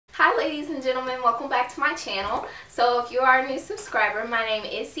Hi ladies and gentlemen, welcome back to my channel. So if you are a new subscriber, my name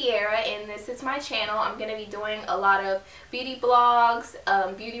is Sierra and this is my channel. I'm going to be doing a lot of beauty blogs,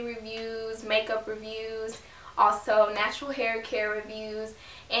 beauty reviews, makeup reviews, also natural hair care reviews,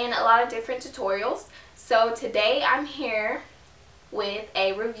 and a lot of different tutorials. So today I'm here with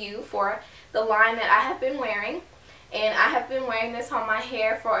a review for the line that I have been wearing. And I have been wearing this on my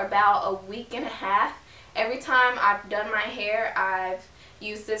hair for about a week and a half. Every time I've done my hair, I've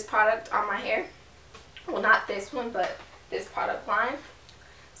used this product on my hair. Well, not this one, but this product line.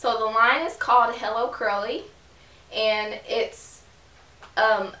 So the line is called Hellocurlies, and it's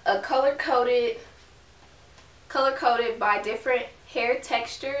a color-coded by different hair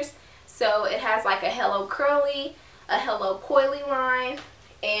textures. So it has like a Hellocurly, a Hello Coily line,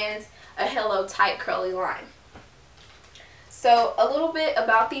 and a Hello Tight Curly line. So a little bit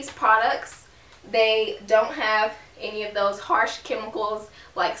about these products. They don't have any of those harsh chemicals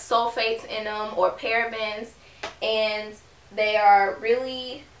like sulfates in them or parabens, and they're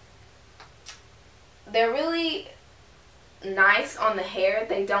really nice on the hair.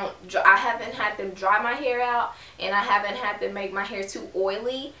 I haven't had them dry my hair out, and I haven't had them make my hair too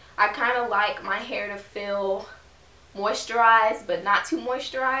oily. I kind of like my hair to feel moisturized but not too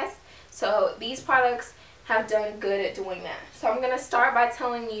moisturized. So these products have done good at doing that. So I'm going to start by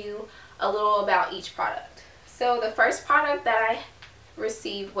telling you a little about each product. So the first product that I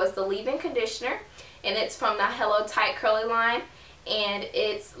received was the leave-in conditioner, and it's from the Hello Tight Curly line, and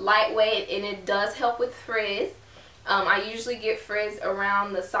it's lightweight and it does help with frizz. I usually get frizz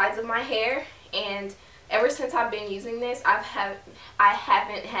around the sides of my hair, and ever since I've been using this, I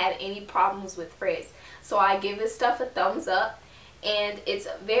haven't had any problems with frizz. So I give this stuff a thumbs up, and it's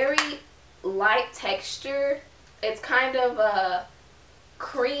very light texture. It's kind of a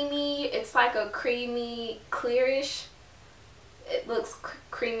creamy, it's like a creamy clearish. It looks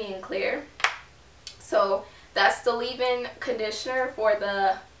creamy and clear. So that's the leave-in conditioner for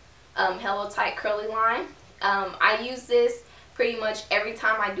the Hello Tight Curly line. I use this pretty much every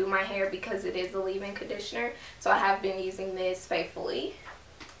time I do my hair because it is a leave-in conditioner, so I have been using this faithfully.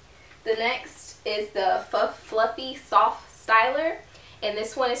 The next is the Fluffy Soft Styler, and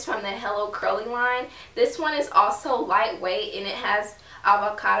this one is from the Hellocurly line. This one is also lightweight, and it has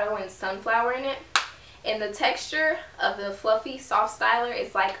avocado and sunflower in it. And the texture of the Fluffy Soft Styler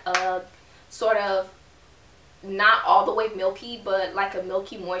is like a sort of not all the way milky, but like a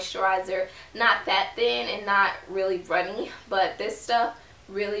milky moisturizer. Not that thin and not really runny, but this stuff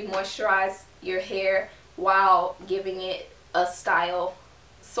really moisturizes your hair while giving it a style,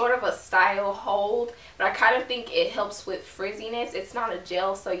 sort of a style hold. But I kind of think it helps with frizziness. It's not a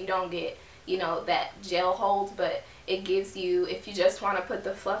gel, so you don't get, you know, that gel hold, but it gives you, if you just want to put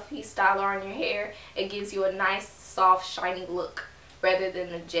the fluffy styler on your hair, it gives you a nice soft shiny look rather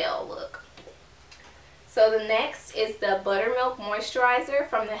than the gel look. So the next is the Buttermilk Moisturizer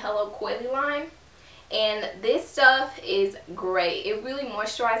from the Hello Coily line, and this stuff is great. It really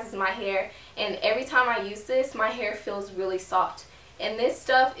moisturizes my hair, and every time I use this, my hair feels really soft. And this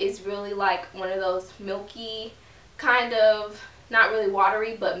stuff is really like one of those milky, kind of, not really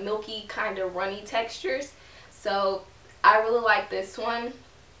watery, but milky kind of runny textures. So I really like this one.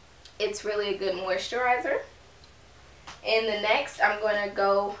 It's really a good moisturizer. And the next, I'm going to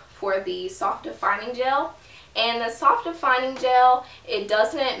go for the Soft Defining Gel. And the Soft Defining Gel, it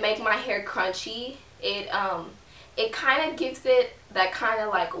doesn't make my hair crunchy. It kind of gives it that kind of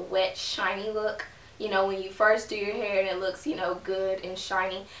like wet, shiny look. You know, when you first do your hair and it looks, you know, good and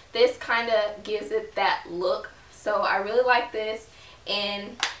shiny. This kind of gives it that look. So I really like this.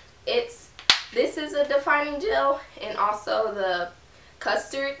 And this is a defining gel, and also the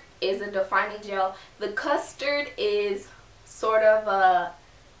custard is a defining gel. The custard is sort of a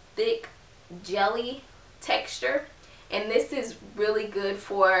thick jelly texture, and this is really good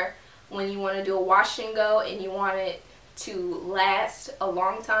for when you want to do a wash and go and you want it to last a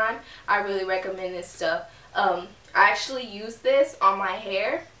long time. I really recommend this stuff. I actually used this on my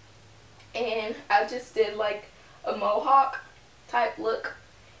hair, and I just did like a mohawk type look,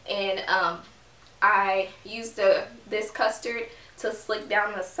 and I used this custard to slick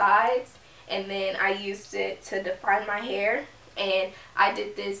down the sides, and then I used it to define my hair. And I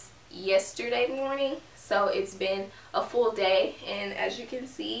did this yesterday morning, so it's been a full day, and as you can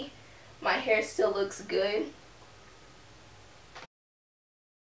see, my hair still looks good.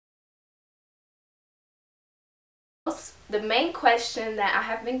 The main question that I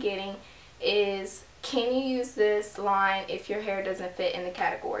have been getting is, can you use this line if your hair doesn't fit in the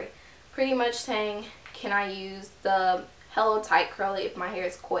category? Pretty much saying, can I use the Hello Tight Curly if my hair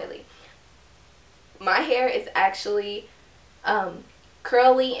is coily? My hair is actually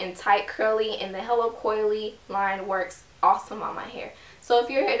curly and tight curly, and the Hellocurlies line works awesome on my hair. So if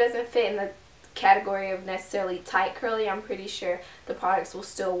your hair doesn't fit in the category of necessarily tight curly, I'm pretty sure the products will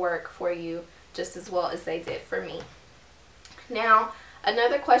still work for you just as well as they did for me. Now,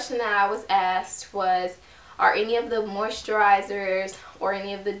 another question that I was asked was, are any of the moisturizers or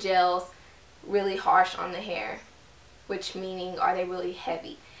any of the gels really harsh on the hair? Which meaning, are they really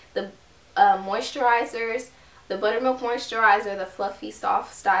heavy? The moisturizers, the buttermilk moisturizer, the fluffy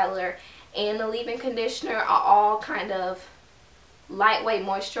soft styler, and the leave-in conditioner are all kind of lightweight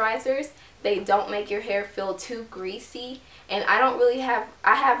moisturizers. They don't make your hair feel too greasy, and I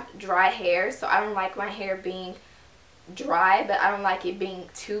have dry hair, so I don't like my hair being dry, but I don't like it being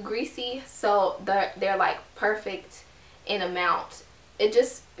too greasy, so they're like perfect in amount. It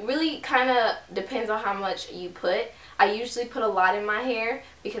just really kind of depends on how much you put. I usually put a lot in my hair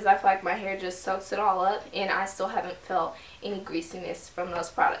because I feel like my hair just soaks it all up, and I still haven't felt any greasiness from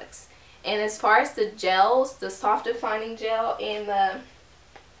those products. And as far as the gels, the soft defining gel and the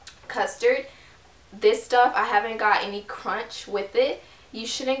custard, this stuff, I haven't got any crunch with it. You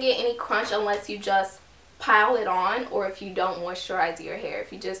shouldn't get any crunch unless you just pile it on, or if you don't moisturize your hair.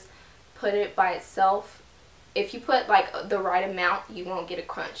 If you just put it by itself, if you put like the right amount, you won't get a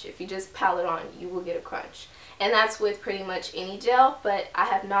crunch. If you just pile it on, you will get a crunch. And that's with pretty much any gel, but I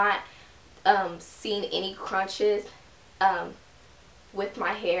have not seen any crunches with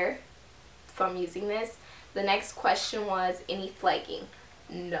my hair from using this. The next question was, any flaking?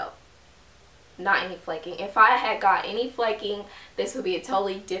 No, not any flaking. If I had got any flaking, this would be a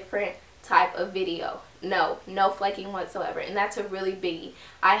totally different type of video. No flaking whatsoever, and that's a really biggie.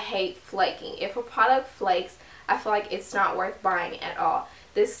 I hate flaking. If a product flakes, I feel like it's not worth buying at all.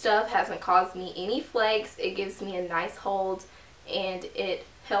 This stuff hasn't caused me any flakes. It gives me a nice hold, and it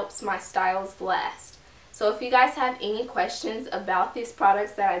helps my styles last. So if you guys have any questions about these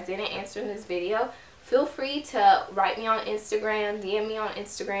products that I didn't answer in this video, feel free to write me on Instagram, DM me on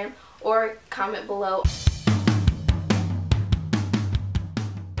Instagram, or comment below.